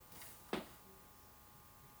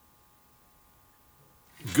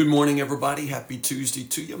Good morning, everybody. Happy Tuesday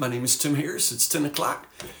to you. My name is Tim Harris. It's 10 o'clock.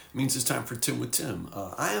 It means it's time for 10 with Tim.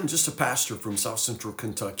 I am just a pastor from South Central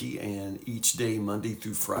Kentucky, and each day, Monday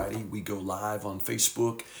through Friday, we go live on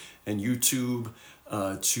Facebook and YouTube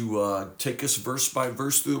to take us verse by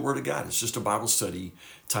verse through the Word of God. It's just a Bible study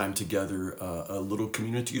time together. A little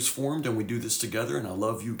community is formed, and we do this together, and I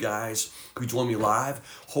love you guys who join me live.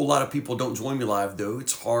 A whole lot of people don't join me live, though.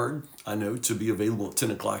 It's hard, I know, to be available at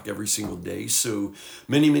 10 o'clock every single day. So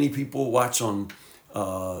many people watch on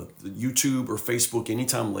YouTube or Facebook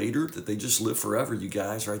anytime later that they just live forever, you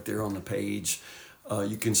guys, right there on the page.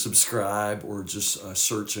 You can subscribe or just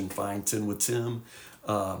search and find 10 with Tim.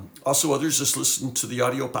 Also, others just listen to the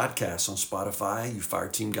audio podcast on Spotify. You Fire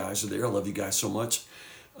Team guys are there. I love you guys so much.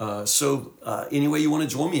 Anyway, you want to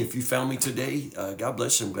join me, if you found me today, God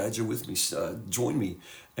bless you. I'm glad you're with me. Join me,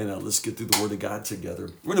 and let's get through the Word of God together.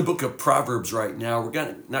 We're in the book of Proverbs right now.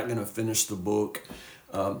 We're not going to finish the book.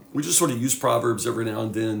 We just sort of use Proverbs every now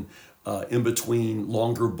and then in between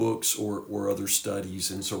longer books or other studies.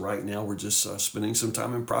 And so right now we're just spending some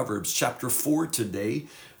time in Proverbs chapter 4 today,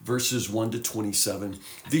 verses 1 to 27.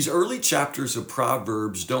 These early chapters of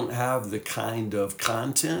Proverbs don't have the kind of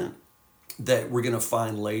content that we're going to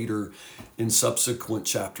find later in subsequent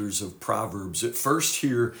chapters of Proverbs. At first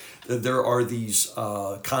here, there are these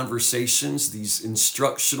conversations, these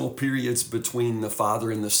instructional periods between the father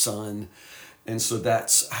and the son. And so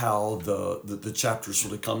that's how the chapters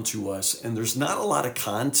sort of come to us. And there's not a lot of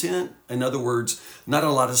content. In other words, not a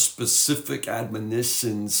lot of specific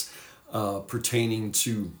admonitions pertaining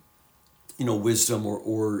to, wisdom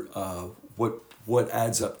or what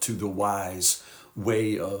adds up to the wise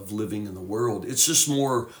way of living in the world. It's just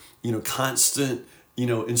more, constant,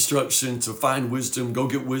 instruction to find wisdom, go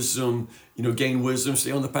get wisdom, gain wisdom,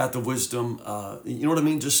 stay on the path of wisdom. You know what I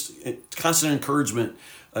mean? Just constant encouragement,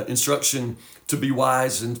 instruction to be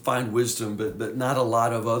wise and find wisdom, but not a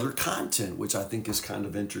lot of other content, which I think is kind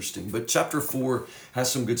of interesting. But chapter 4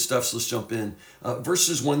 has some good stuff, so let's jump in.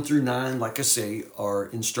 Verses 1 through 9, like I say, are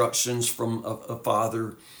instructions from a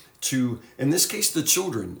father to, in this case, the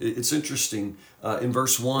children. It's interesting. In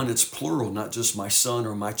verse 1, it's plural, not just my son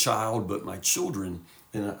or my child, but my children.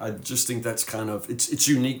 And I just think that's kind of, it's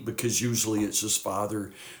unique because usually it's just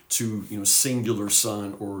father to, singular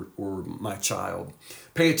son or my child.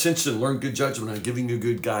 Pay attention, learn good judgment. I'm giving you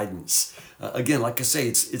good guidance. Again, like I say,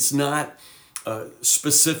 it's not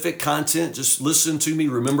specific content. Just listen to me.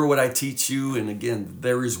 Remember what I teach you. And again,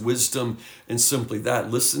 there is wisdom in simply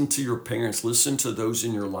that. Listen to your parents. Listen to those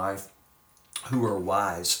in your life who are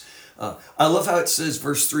wise. I love how it says,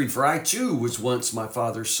 verse 3, for I too was once my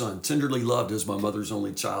father's son, tenderly loved as my mother's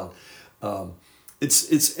only child.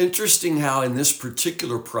 It's interesting how in this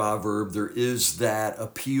particular proverb there is that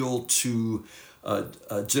appeal to a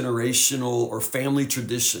generational or family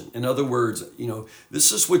tradition. In other words,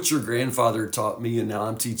 this is what your grandfather taught me and now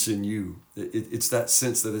I'm teaching you. It's that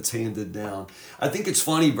sense that it's handed down. I think it's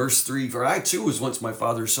funny, verse 3, for I too was once my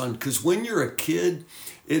father's son, because when you're a kid,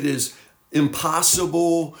 it is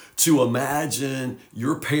impossible to imagine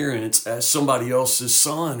your parents as somebody else's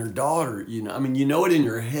son or daughter. You know it in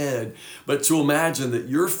your head, but to imagine that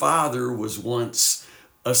your father was once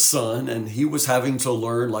a son and he was having to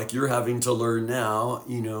learn like you're having to learn now,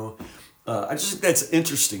 I just think that's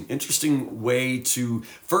interesting way to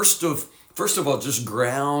first of all, just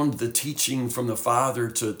ground the teaching from the father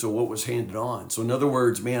to what was handed on. So in other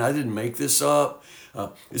words, man, I didn't make this up.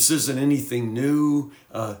 This isn't anything new.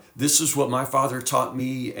 This is what my father taught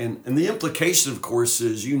me. And the implication, of course,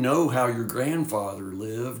 is how your grandfather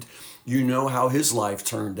lived. How his life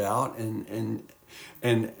turned out.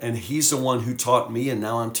 And he's the one who taught me, and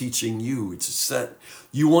now I'm teaching you. It's that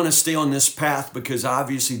you want to stay on this path because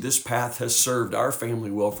obviously this path has served our family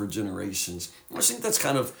well for generations. I think that's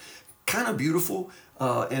kind of beautiful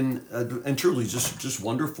and truly just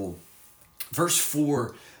wonderful. Verse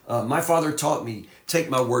 4, my father taught me, take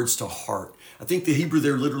my words to heart. I think the Hebrew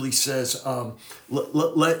there literally says,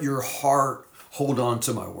 let your heart hold on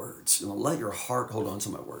to my words. Let your heart hold on to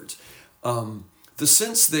my words. The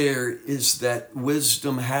sense there is that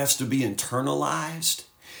wisdom has to be internalized.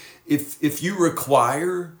 If you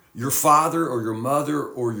require your father or your mother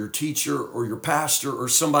or your teacher or your pastor or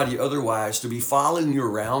somebody otherwise to be following you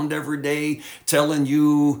around every day, telling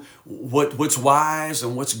you what's wise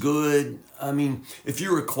and what's good, if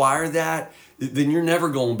you require that, then you're never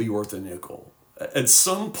going to be worth a nickel. At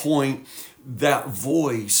some point, that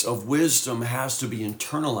voice of wisdom has to be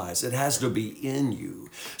internalized. It has to be in you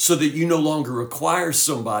so that you no longer require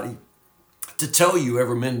somebody to tell you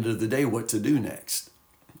every minute of the day what to do next.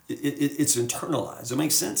 it's internalized. It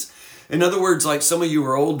makes sense. In other words, like some of you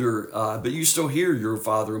are older, but you still hear your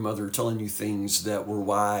father or mother telling you things that were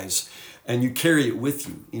wise, and you carry it with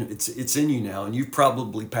you. You know, it's in you now, and you've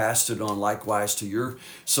probably passed it on likewise to your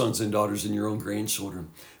sons and daughters and your own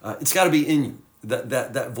grandchildren. It's got to be in you.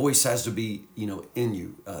 That voice has to be, in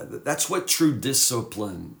you. That's what true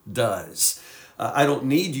discipline does. I don't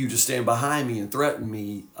need you to stand behind me and threaten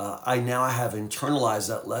me. I have internalized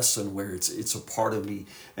that lesson where it's a part of me,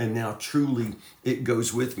 and now truly it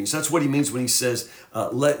goes with me. So that's what he means when he says,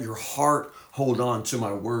 let your heart hold on to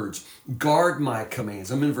my words. Guard my commands.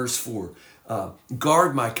 I'm in verse 4.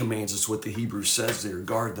 Guard my commands is what the Hebrew says there.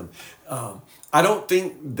 Guard them. I don't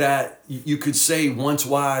think that you could say once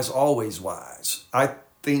wise, always wise. I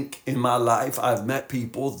think in my life I've met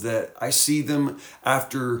people that I see them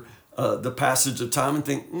after the passage of time and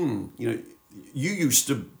think, you used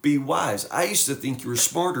to be wise. I used to think you were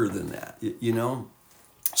smarter than that.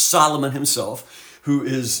 Solomon himself, who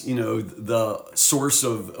is, the source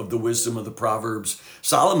of the wisdom of the Proverbs.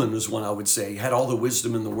 Solomon was one I would say had all the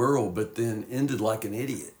wisdom in the world, but then ended like an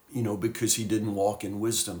idiot, because he didn't walk in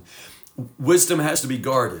wisdom. Wisdom has to be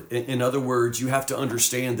guarded. In other words, you have to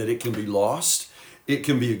understand that it can be lost, it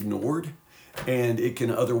can be ignored, and it can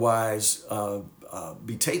otherwise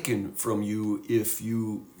be taken from you if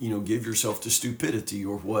you give yourself to stupidity,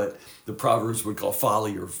 or what the Proverbs would call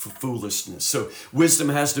folly or foolishness. So wisdom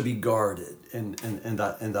has to be guarded, and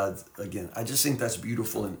again, I just think that's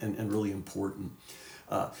beautiful and really important.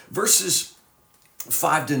 Verses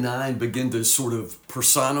 5 to 9 begin to sort of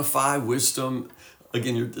personify wisdom.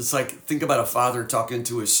 Again, it's like, think about a father talking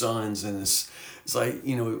to his sons, and it's like,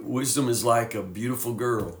 wisdom is like a beautiful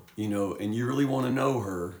girl, and you really want to know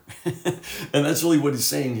her. And that's really what he's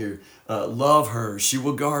saying here. Love her. She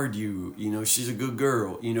will guard you. She's a good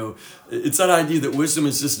girl. It's that idea that wisdom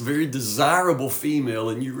is this very desirable female,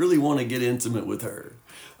 and you really want to get intimate with her.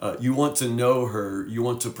 You want to know her. You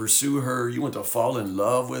want to pursue her. You want to fall in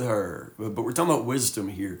love with her. But we're talking about wisdom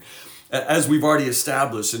here. As we've already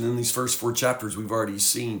established, and in these first 4 chapters, we've already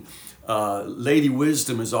seen, Lady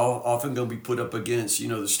Wisdom is often going to be put up against,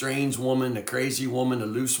 the strange woman, the crazy woman, the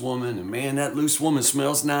loose woman. And man, that loose woman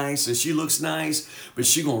smells nice and she looks nice, but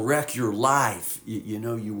she's going to wreck your life.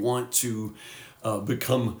 You want to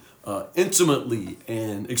become intimately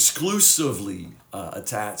and exclusively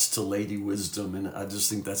attached to Lady Wisdom. And I just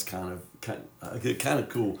think that's kind of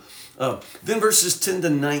cool. Then verses 10 to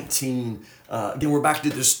 19, again, we're back to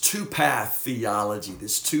this two-path theology,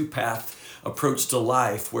 this two-path approach to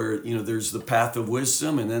life where, there's the path of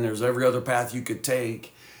wisdom and then there's every other path you could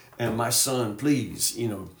take. And my son, please,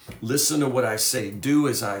 listen to what I say, do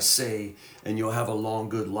as I say, and you'll have a long,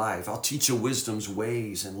 good life. I'll teach you wisdom's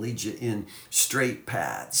ways and lead you in straight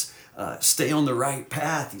paths. Stay on the right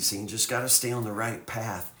path, you see, you just got to stay on the right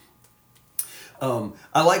path.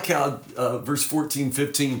 I like how verse 14,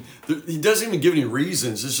 15, he doesn't even give any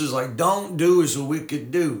reasons. It's just like, don't do as the wicked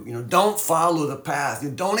do. Don't follow the path.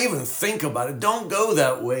 Don't even think about it. Don't go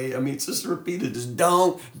that way. I mean, it's just repeated. Just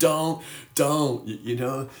don't.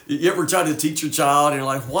 You ever try to teach your child and you're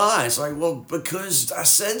like, why? It's like, well, because I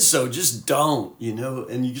said so. Just don't,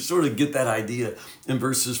 and you sort of get that idea in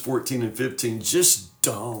verses 14 and 15. Just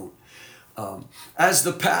don't. As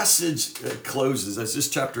the passage closes, as this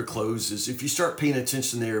chapter closes, if you start paying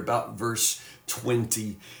attention there about verse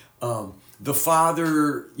 20, the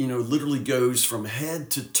father, literally goes from head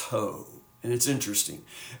to toe. And it's interesting.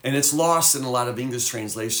 And it's lost in a lot of English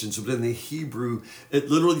translations, but in the Hebrew, it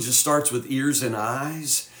literally just starts with ears and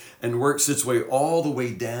eyes and works its way all the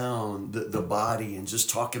way down the body, and just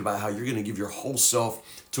talking about how you're going to give your whole self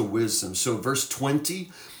to wisdom. So verse 20,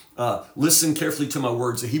 listen carefully to my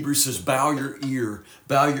words. The Hebrew says, bow your ear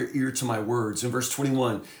to my words. In verse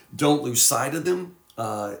 21, don't lose sight of them.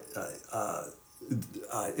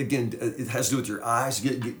 Again, it has to do with your eyes.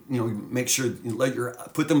 Make sure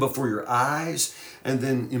put them before your eyes, and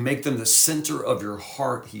then you make them the center of your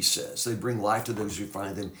heart. He says they bring life to those who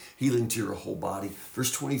find them, healing to your whole body.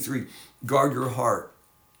 Verse 23, guard your heart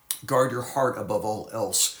above all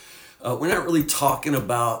else. We're not really talking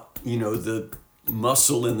about the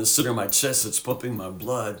muscle in the center of my chest that's pumping my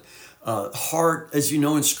blood. Heart, as you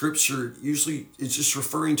know in Scripture, usually is just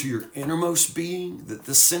referring to your innermost being,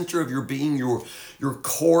 the center of your being, your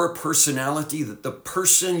core personality, that the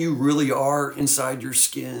person you really are inside your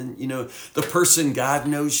skin, the person God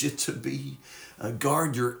knows you to be.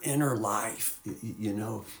 Guard your inner life, you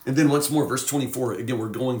know. And then once more, verse 24, again, we're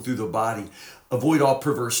going through the body. Avoid all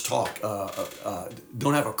perverse talk.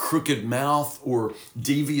 Don't have a crooked mouth or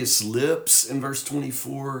devious lips in verse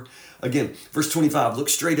 24. Again, verse 25, look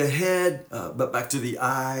straight ahead, but back to the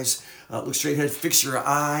eyes. Look straight ahead, fix your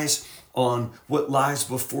eyes on what lies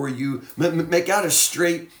before you. Make out a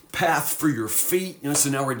straight path for your feet. You know, so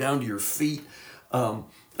now we're down to your feet.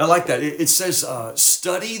 I like that. It says,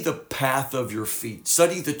 study the path of your feet.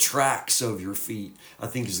 Study the tracks of your feet, I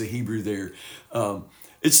think is the Hebrew there.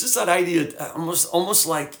 It's just that idea, almost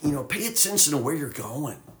like, you know, pay attention to where you're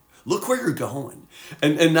going. Look where you're going.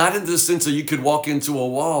 And not in the sense that you could walk into a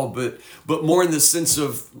wall, but more in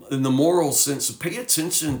the moral sense of pay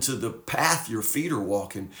attention to the path your feet are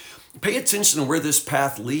walking. Pay attention to where this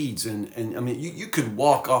path leads. And I mean, you could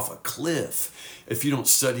walk off a cliff if you don't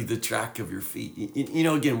study the track of your feet. You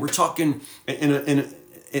know, again, we're talking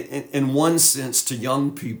in one sense to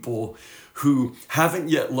young people who haven't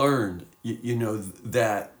yet learned, you know,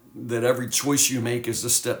 that every choice you make is a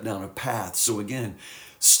step down a path. So again,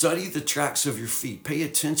 study the tracks of your feet. Pay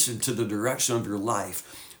attention to the direction of your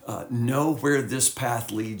life. Know where this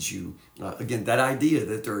path leads you. Again, that idea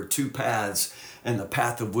that there are two paths and the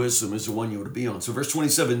path of wisdom is the one you ought to be on. So verse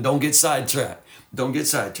 27, don't get sidetracked. Don't get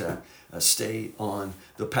sidetracked. Stay on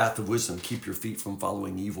the path of wisdom. Keep your feet from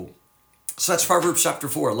following evil. So that's Proverbs chapter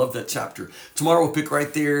 4. I love that chapter. Tomorrow we'll pick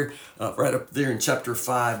right there, right up there in chapter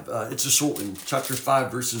 5. It's a short one. Chapter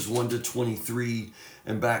 5, verses 1 to 23,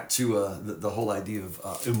 and back to the whole idea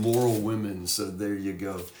of immoral women. So there you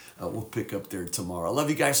go. We'll pick up there tomorrow. I love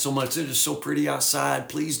you guys so much. It is so pretty outside.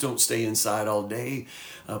 Please don't stay inside all day.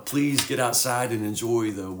 Please get outside and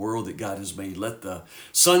enjoy the world that God has made. Let the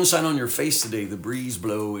sun shine on your face today, the breeze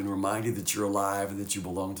blow, and remind you that you're alive and that you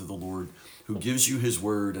belong to the Lord, who gives you his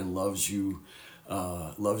word and loves you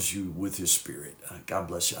with his spirit. God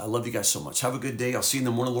bless you. I love you guys so much. Have a good day. I'll see you in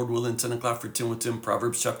the morning, Lord willing, 10 o'clock for 10 with Tim,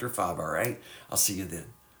 Proverbs chapter 5. All right. I'll see you then.